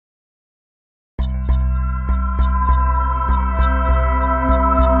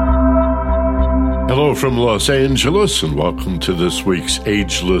Hello from Los Angeles, and welcome to this week's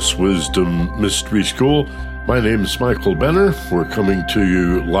Ageless Wisdom Mystery School. My name is Michael Benner. We're coming to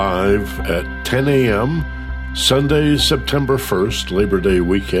you live at 10 a.m., Sunday, September 1st, Labor Day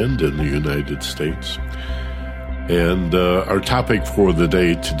weekend in the United States. And our topic for the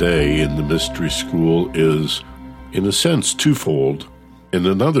day today in the Mystery School is, in a sense, twofold. In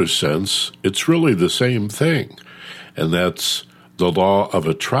another sense, it's really the same thing, and that's the law of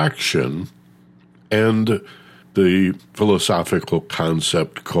attraction and the philosophical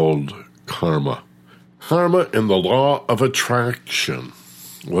concept called karma. Karma and the law of attraction.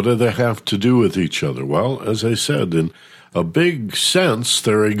 What do they have to do with each other? Well, as I said, in a big sense,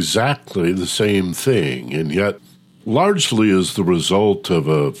 they're exactly the same thing, and yet largely as the result of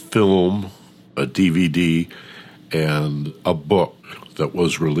a film, a DVD, and a book that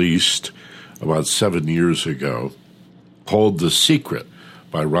was released about 7 years ago called The Secret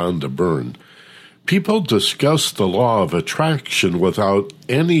by Rhonda Byrne. People discuss the law of attraction without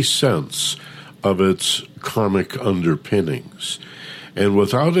any sense of its karmic underpinnings and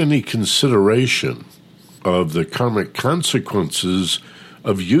without any consideration of the karmic consequences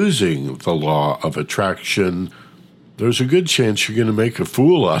of using the law of attraction. There's a good chance you're going to make a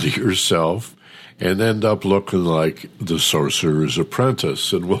fool out of yourself and end up looking like the Sorcerer's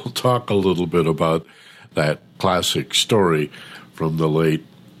Apprentice. And we'll talk a little bit about that classic story from the late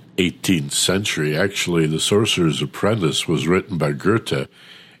 18th century. Actually, The Sorcerer's Apprentice was written by Goethe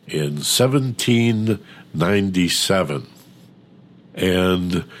in 1797.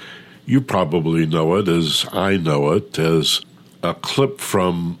 And you probably know it as I know it, as a clip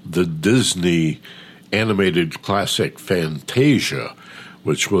from the Disney animated classic Fantasia,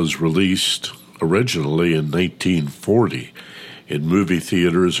 which was released originally in 1940 in movie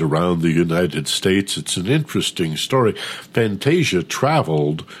theaters around the United States. It's an interesting story. Fantasia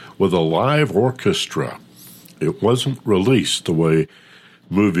traveled with a live orchestra. It wasn't released the way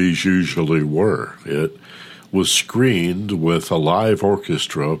movies usually were. It was screened with a live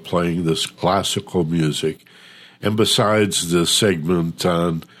orchestra playing this classical music. And besides the segment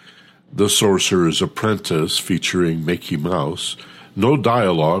on The Sorcerer's Apprentice featuring Mickey Mouse, no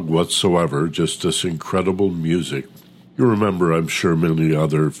dialogue whatsoever, just this incredible music. You remember, I'm sure, many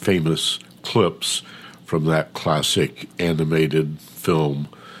other famous clips from that classic animated film,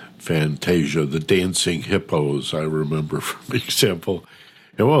 Fantasia. The Dancing Hippos, I remember, for example.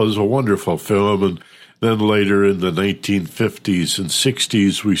 It was a wonderful film, and then later in the 1950s and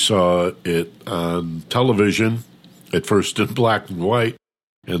 60s, we saw it on television, at first in black and white,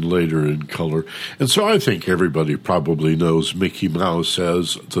 and later in color. And so I think everybody probably knows Mickey Mouse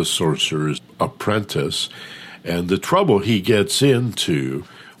as the Sorcerer's Apprentice, and the trouble he gets into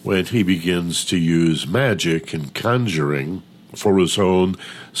when he begins to use magic and conjuring for his own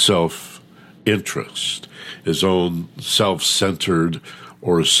self-interest, his own self-centered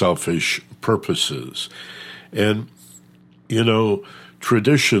or selfish purposes. And, you know,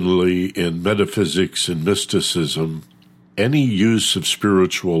 traditionally in metaphysics and mysticism, any use of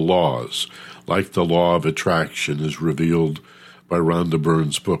spiritual laws, like the law of attraction, is revealed by Rhonda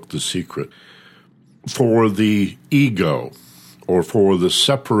Byrne's book, The Secret, for the ego or for the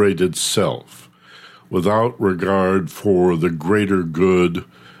separated self, without regard for the greater good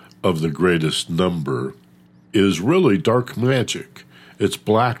of the greatest number, is really dark magic. It's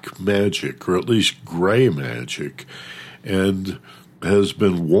black magic, or at least gray magic, and has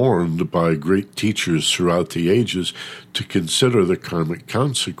been warned by great teachers throughout the ages to consider the karmic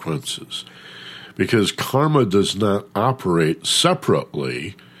consequences. Because karma does not operate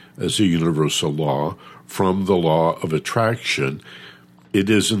separately as a universal law from the law of attraction. It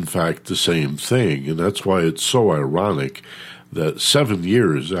is, in fact, the same thing, and that's why it's so ironic that 7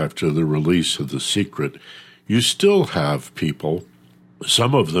 years after the release of The Secret, you still have people,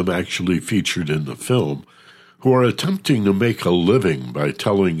 some of them actually featured in the film, who are attempting to make a living by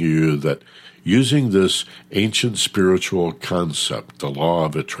telling you that using this ancient spiritual concept, the law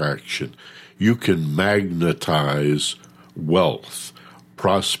of attraction, you can magnetize wealth,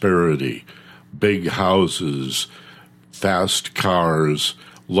 prosperity, big houses, fast cars,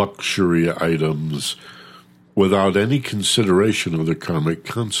 luxury items, without any consideration of the karmic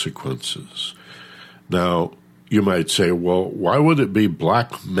consequences. Now, you might say, well, why would it be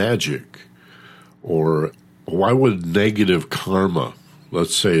black magic? Or why would negative karma,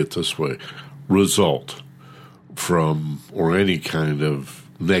 let's say it this way, result from, or any kind of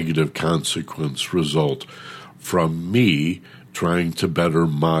negative consequence result from me trying to better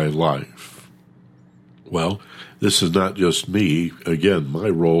my life? Well, this is not just me. Again, my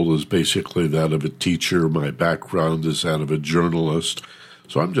role is basically that of a teacher. My background is that of a journalist.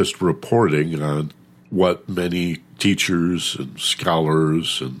 So I'm just reporting on what many teachers and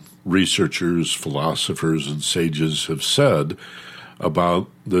scholars and researchers, philosophers, and sages have said about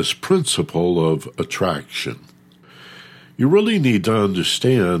this principle of attraction. You really need to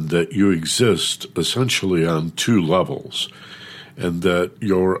understand that you exist essentially on two levels, and that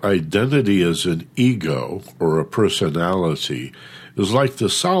your identity as an ego or a personality is like the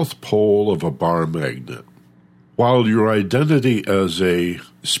south pole of a bar magnet, while your identity as a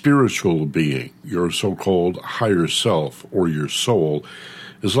spiritual being, your so-called higher self or your soul,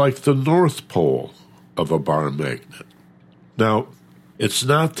 is like the north pole of a bar magnet. Now, it's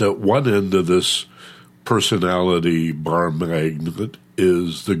not that one end of this personality bar magnet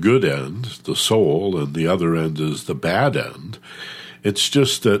is the good end, the soul, and the other end is the bad end. It's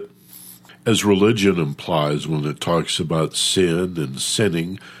just that, as religion implies when it talks about sin and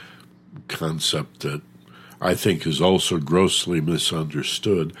sinning, concept that I think is also grossly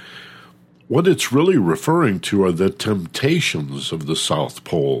misunderstood, what it's really referring to are the temptations of the South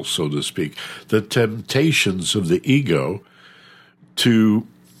Pole, so to speak, the temptations of the ego to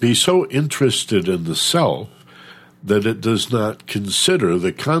be so interested in the self that it does not consider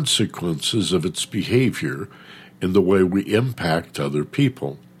the consequences of its behavior in the way we impact other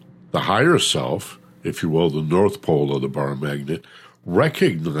people. The higher self, if you will, the north pole of the bar magnet,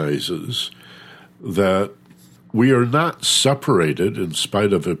 recognizes that we are not separated in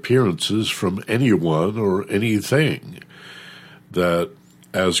spite of appearances from anyone or anything, that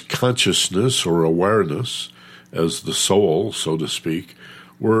as consciousness or awareness, as the soul, so to speak,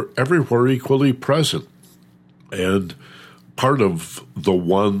 we're everywhere equally present and part of the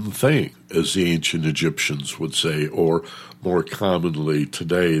one thing, as the ancient Egyptians would say, or more commonly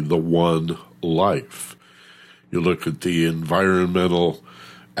today, the one life. You look at the environmental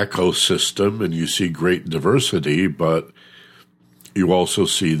ecosystem and you see great diversity, but you also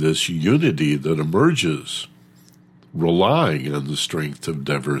see this unity that emerges relying on the strength of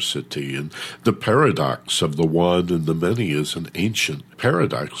diversity. And the paradox of the one and the many is an ancient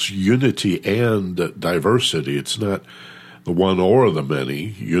paradox, unity and diversity. It's not the one or the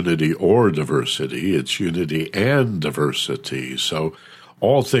many, unity or diversity. It's unity and diversity. So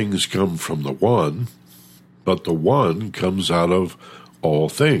all things come from the one, but the one comes out of all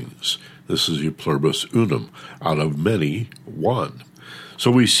things. This is e pluribus unum, out of many, one.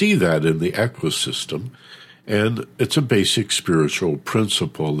 So we see that in the ecosystem, and it's a basic spiritual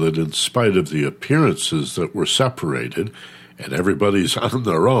principle that in spite of the appearances that we're separated and everybody's on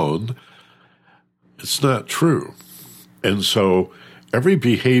their own, it's not true. And so every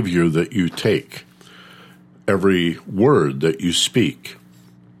behavior that you take, every word that you speak,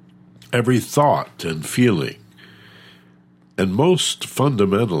 every thought and feeling, and most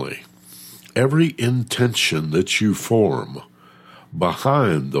fundamentally, every intention that you form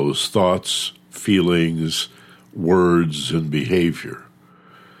behind those thoughts, feelings, words, and behavior,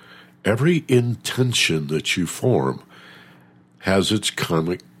 every intention that you form has its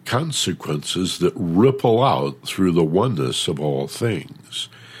karmic consequences that ripple out through the oneness of all things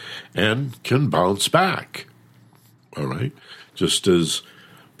and can bounce back. All right? Just as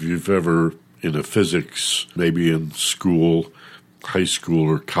if you've ever, in a physics, maybe in school, high school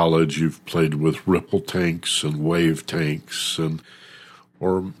or college, you've played with ripple tanks and wave tanks,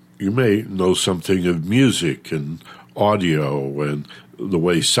 or you may know something of music and audio and the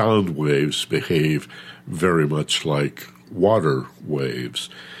way sound waves behave very much like water waves,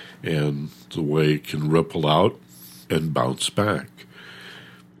 and the way it can ripple out and bounce back.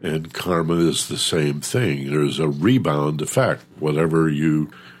 And karma is the same thing. There's a rebound effect. Whatever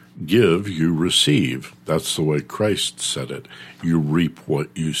you give, you receive. That's the way Christ said it. You reap what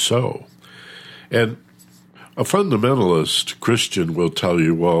you sow. And a fundamentalist Christian will tell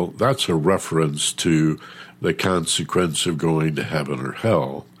you, well, that's a reference to the consequence of going to heaven or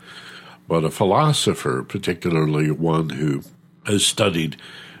hell. But a philosopher, particularly one who has studied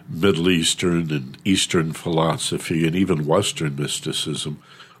Middle Eastern and Eastern philosophy and even Western mysticism,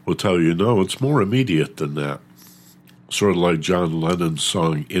 will tell you, no, it's more immediate than that. Sort of like John Lennon's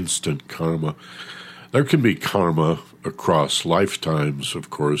song, Instant Karma. There can be karma across lifetimes, of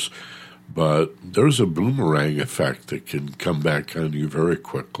course, but there's a boomerang effect that can come back on you very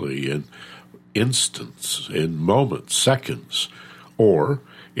quickly in instants, in moments, seconds, or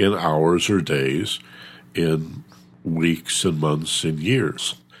in hours or days, in weeks and months and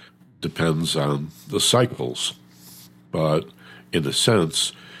years. Depends on the cycles. But in a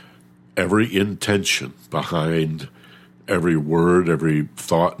sense, every intention behind every word, every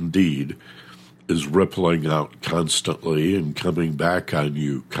thought and deed is rippling out constantly and coming back on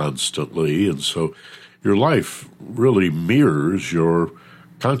you constantly. And so your life really mirrors your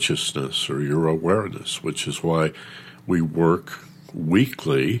consciousness or your awareness, which is why we work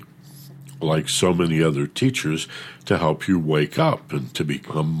weekly, like so many other teachers, to help you wake up and to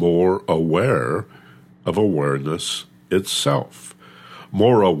become more aware of awareness itself,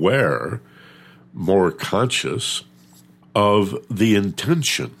 more aware, more conscious of the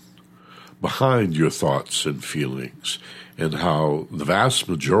intention behind your thoughts and feelings, and how the vast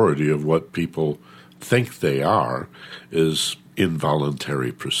majority of what people think they are is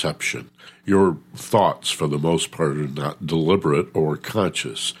involuntary perception. Your thoughts, for the most part, are not deliberate or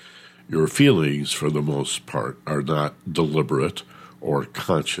conscious. Your feelings, for the most part, are not deliberate or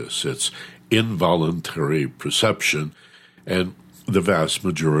conscious. It's involuntary perception, and the vast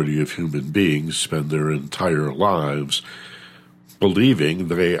majority of human beings spend their entire lives believing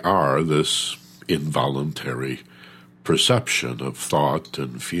they are this involuntary perception of thought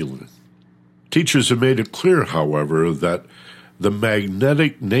and feeling. Teachers have made it clear, however, that the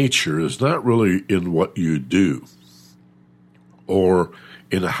magnetic nature is not really in what you do or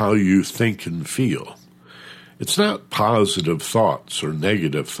in how you think and feel. It's not positive thoughts or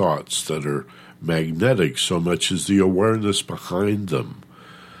negative thoughts that are magnetic so much as the awareness behind them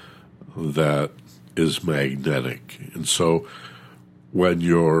that is magnetic. And so when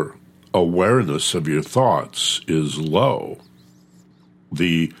your awareness of your thoughts is low,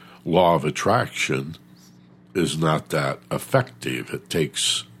 the law of attraction is not that effective. It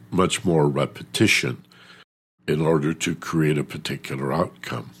takes much more repetition in order to create a particular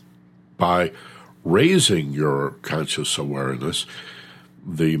outcome. By raising your conscious awareness,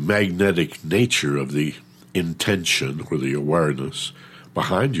 the magnetic nature of the intention or the awareness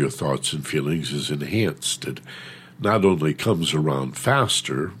behind your thoughts and feelings is enhanced. It not only comes around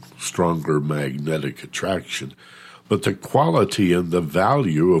faster, stronger magnetic attraction, but the quality and the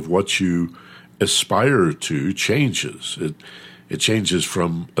value of what you aspire to changes. It changes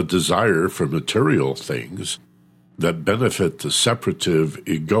from a desire for material things that benefit the separative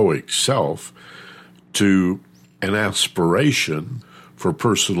egoic self to an aspiration for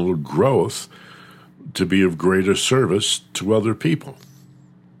personal growth to be of greater service to other people.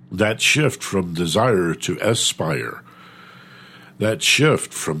 That shift from desire to aspire, that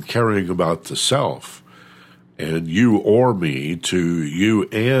shift from caring about the self and you or me to you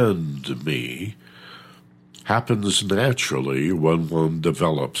and me happens naturally when one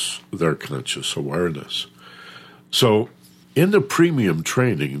develops their conscious awareness. So, in the premium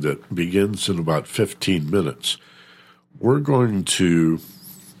training that begins in about 15 minutes, we're going to,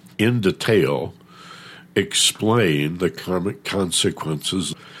 in detail, explain the karmic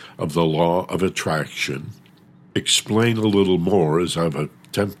consequences of the law of attraction, explain a little more, as I've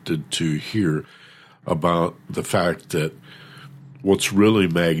attempted to here, about the fact that what's really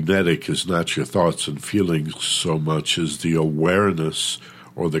magnetic is not your thoughts and feelings so much as the awareness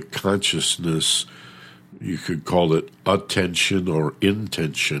or the consciousness, you could call it attention or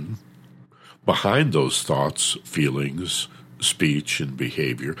intention, behind those thoughts, feelings, speech, and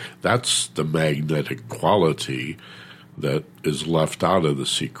behavior. That's the magnetic quality that is left out of the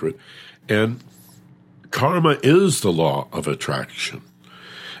secret. And karma is the law of attraction.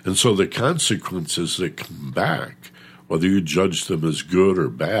 And so the consequences that come back, whether you judge them as good or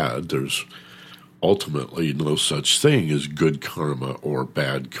bad, there's ultimately no such thing as good karma or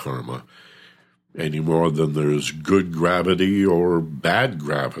bad karma, any more than there's good gravity or bad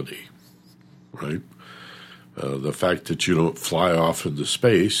gravity, right? The fact that you don't fly off into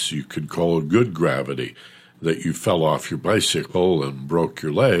space, you could call a good gravity. That you fell off your bicycle and broke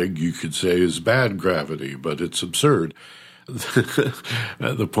your leg, you could say is bad gravity, but it's absurd.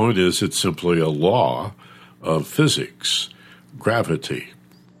 The point is, it's simply a law of physics, gravity.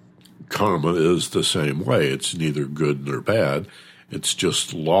 Karma is the same way. It's neither good nor bad. It's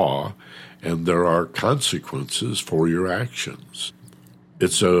just law, and there are consequences for your actions.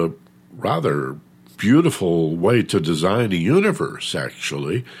 It's a rather beautiful way to design a universe,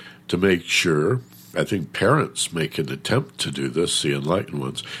 actually, to make sure, I think parents make an attempt to do this, the enlightened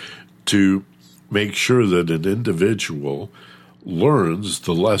ones, to make sure that an individual learns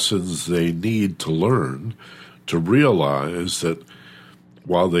the lessons they need to learn to realize that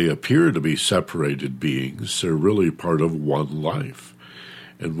while they appear to be separated beings, they're really part of one life.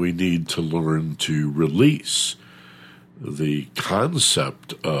 And we need to learn to release the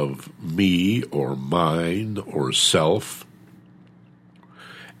concept of me or mine or self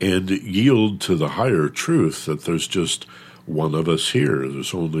and yield to the higher truth that there's just one of us here.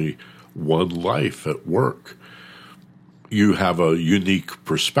 There's only one life at work. You have a unique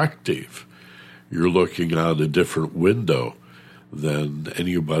perspective. You're looking out a different window than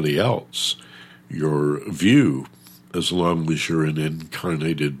anybody else. Your view as long as you're an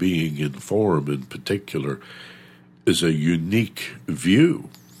incarnated being in form in particular, is a unique view.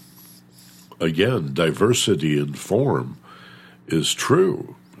 Again, diversity in form is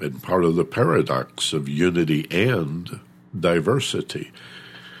true and part of the paradox of unity and diversity.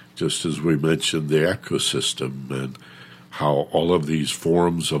 Just as we mentioned the ecosystem and how all of these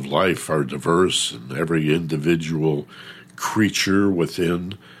forms of life are diverse and every individual creature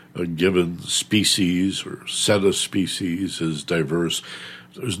within a given species or set of species is diverse.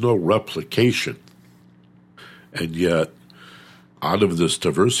 There's no replication. And yet, out of this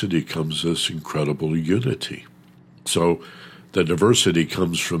diversity comes this incredible unity. So the diversity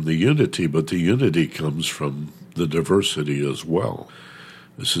comes from the unity, but the unity comes from the diversity as well.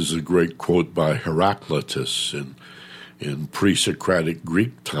 This is a great quote by Heraclitus in pre-Socratic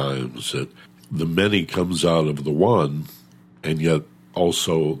Greek times, that the many comes out of the one, and yet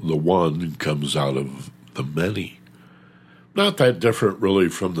also the one comes out of the many. Not that different, really,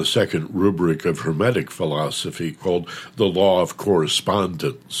 from the second rubric of Hermetic philosophy called the law of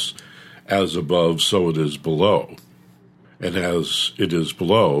correspondence. As above, so it is below. And as it is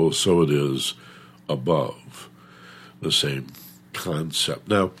below, so it is above. The same concept.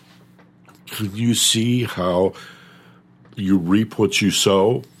 Now, can you see how you reap what you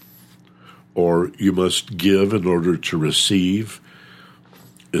sow, or you must give in order to receive?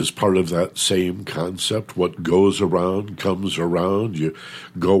 Is part of that same concept. What goes around comes around. You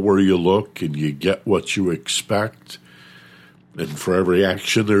go where you look and you get what you expect. And for every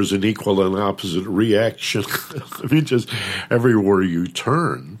action, there's an equal and opposite reaction. I mean, just everywhere you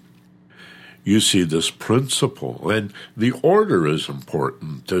turn, you see this principle. And the order is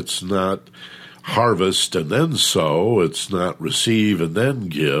important. It's not harvest and then sow. It's not receive and then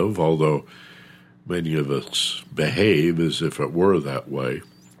give, although many of us behave as if it were that way.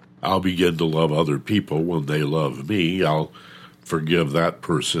 I'll begin to love other people when they love me. I'll forgive that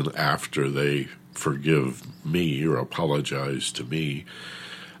person after they forgive me or apologize to me.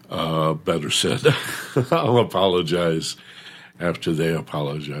 Better said, I'll apologize after they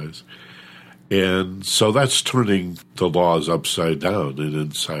apologize. And so that's turning the laws upside down and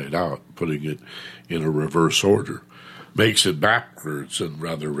inside out, putting it in a reverse order. Makes it backwards and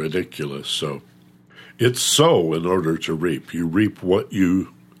rather ridiculous. So it's sow in order to reap. You reap what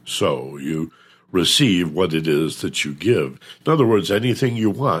you sow. You receive what it is that you give. In other words, anything you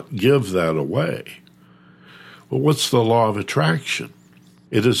want, give that away. Well, what's the law of attraction?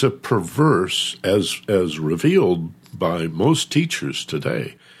 It is a perverse, as revealed by most teachers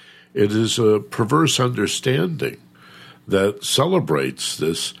today, it is a perverse understanding that celebrates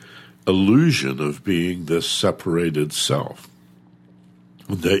this illusion of being this separated self,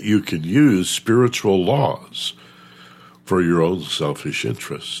 that you can use spiritual laws for your own selfish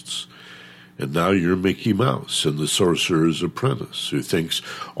interests. And now you're Mickey Mouse and the Sorcerer's Apprentice, who thinks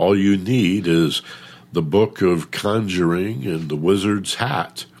all you need is the book of conjuring and the wizard's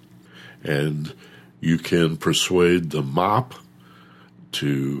hat, and you can persuade the mop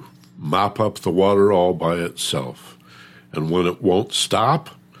to mop up the water all by itself. And when it won't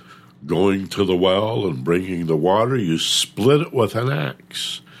stop going to the well and bringing the water, you split it with an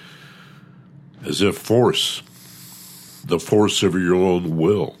axe, as if the force of your own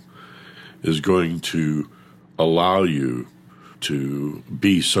will, is going to allow you to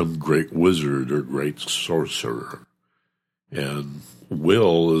be some great wizard or great sorcerer. And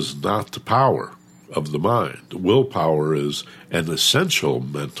will is not the power of the mind. Willpower is an essential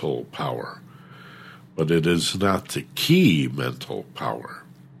mental power, but it is not the key mental power.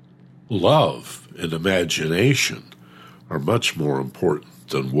 Love and imagination are much more important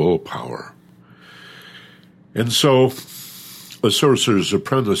than willpower. And so a sorcerer's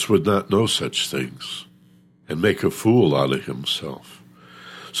apprentice would not know such things and make a fool out of himself.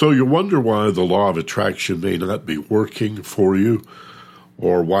 So you wonder why the law of attraction may not be working for you,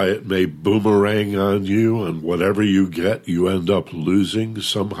 or why it may boomerang on you, and whatever you get, you end up losing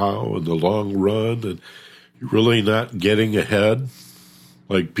somehow in the long run, and you're really not getting ahead,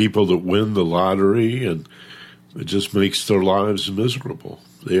 like people that win the lottery, and it just makes their lives miserable.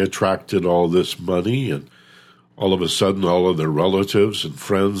 They attracted all this money, and all of a sudden, all of their relatives and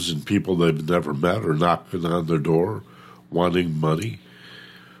friends and people they've never met are knocking on their door wanting money.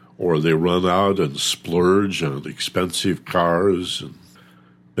 Or they run out and splurge on expensive cars and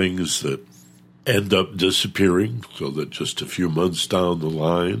things that end up disappearing, so that just a few months down the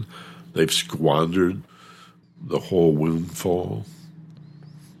line, they've squandered the whole windfall.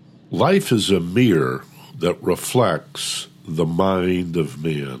 Life is a mirror that reflects the mind of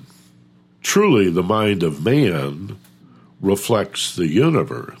man. Truly, the mind of man reflects the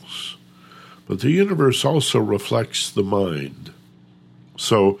universe, But the universe also reflects the mind.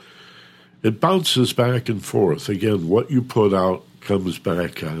 So it bounces back and forth. Again, what you put out comes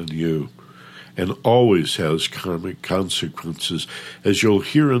back on you and always has karmic consequences, as you'll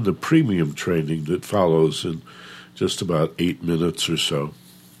hear in the premium training that follows in just about 8 minutes or so.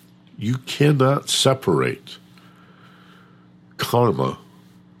 You cannot separate karma,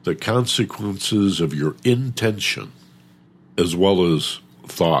 the consequences of your intention, as well as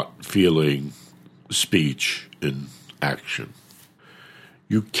thought, feeling, speech, and action.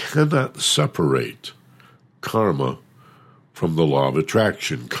 You cannot separate karma from the law of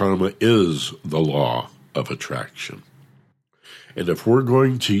attraction. Karma is the law of attraction. And if we're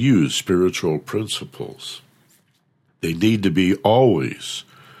going to use spiritual principles, they need to be always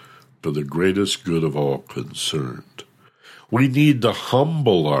for the greatest good of all concerned. We need to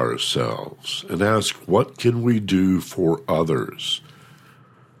humble ourselves and ask, what can we do for others?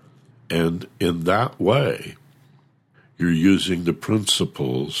 And in that way, you're using the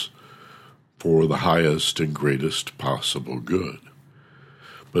principles for the highest and greatest possible good.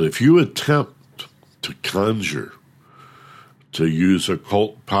 But if you attempt to conjure, to use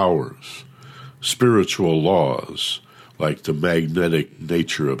occult powers, spiritual laws, like the magnetic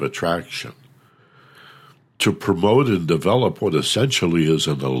nature of attraction, to promote and develop what essentially is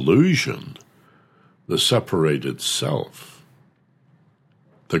an illusion, the separated self,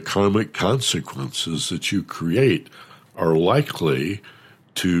 the karmic consequences that you create are likely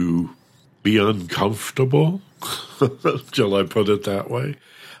to be uncomfortable. Shall I put it that way?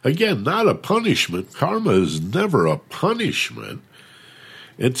 Again, not a punishment. Karma is never a punishment.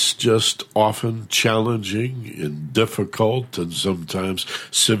 It's just often challenging and difficult and sometimes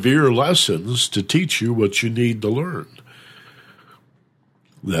severe lessons to teach you what you need to learn.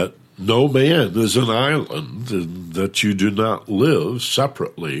 That no man is an island, and that you do not live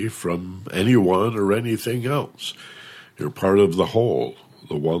separately from anyone or anything else. You're part of the whole,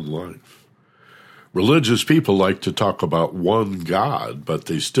 the one life. Religious people like to talk about one God, but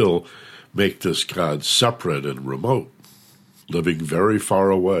they still make this God separate and remote, living very far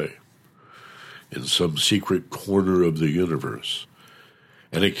away in some secret corner of the universe.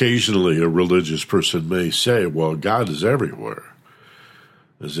 And occasionally a religious person may say, well, God is everywhere,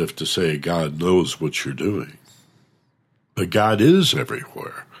 as if to say God knows what you're doing. But God is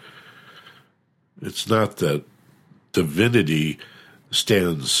everywhere. It's not that divinity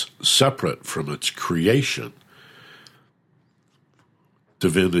stands separate from its creation.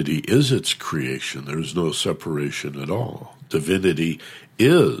 Divinity is its creation. There's no separation at all. Divinity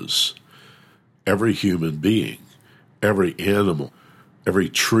is every human being, every animal, every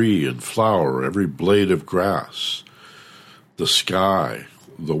tree and flower, every blade of grass, the sky,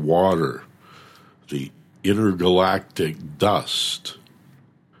 the water, the intergalactic dust,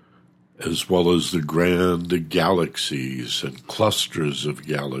 as well as the grand galaxies and clusters of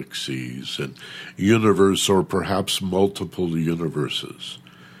galaxies and universe or perhaps multiple universes.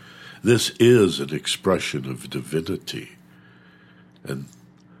 This is an expression of divinity, and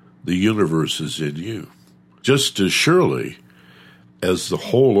the universe is in you, just as surely as the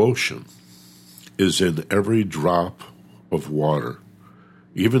whole ocean is in every drop of water.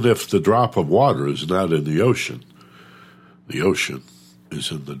 Even if the drop of water is not in the ocean is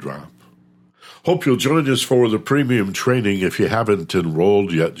in the drop. Hope you'll join us for the premium training. If you haven't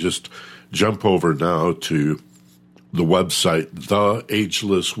enrolled yet, just jump over now to the website,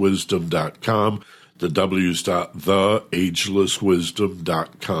 theagelesswisdom.com. The W's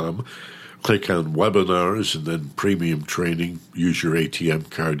theagelesswisdom.com. Click on webinars and then premium training. Use your ATM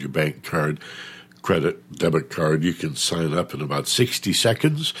card, your bank card, credit, debit card. You can sign up in about 60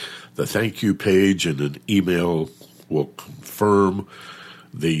 seconds. The thank you page and an email will confirm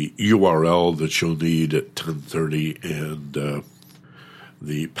the URL that you'll need at 10:30 and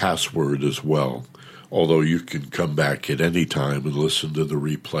the password as well. Although you can come back at any time and listen to the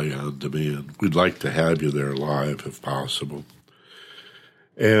replay on demand. We'd like to have you there live if possible.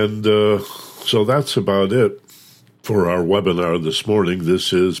 And so that's about it for our webinar this morning.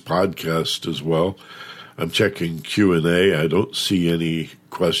 This is podcast as well. I'm checking Q&A. I don't see any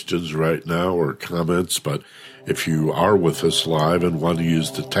questions right now or comments, but if you are with us live and want to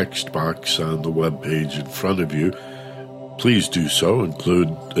use the text box on the web page in front of you, please do so. Include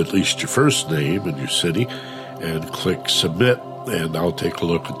at least your first name and your city and click submit, and I'll take a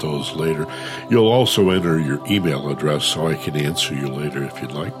look at those later. You'll also enter your email address so I can answer you later if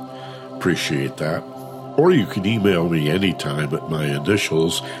you'd like. Appreciate that. Or you can email me anytime at my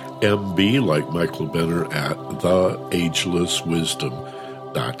initials, MB, like Michael Benner, at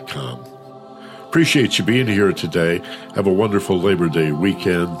theagelesswisdom.com. Appreciate you being here today. Have a wonderful Labor Day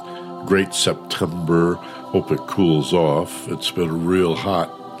weekend. great September. Hope it cools off. It's been real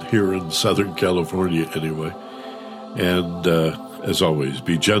hot here in Southern California anyway. And as always,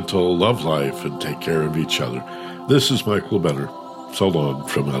 be gentle, love life, and take care of each other. This is Michael Benner. So long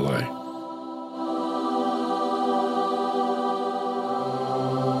from LA.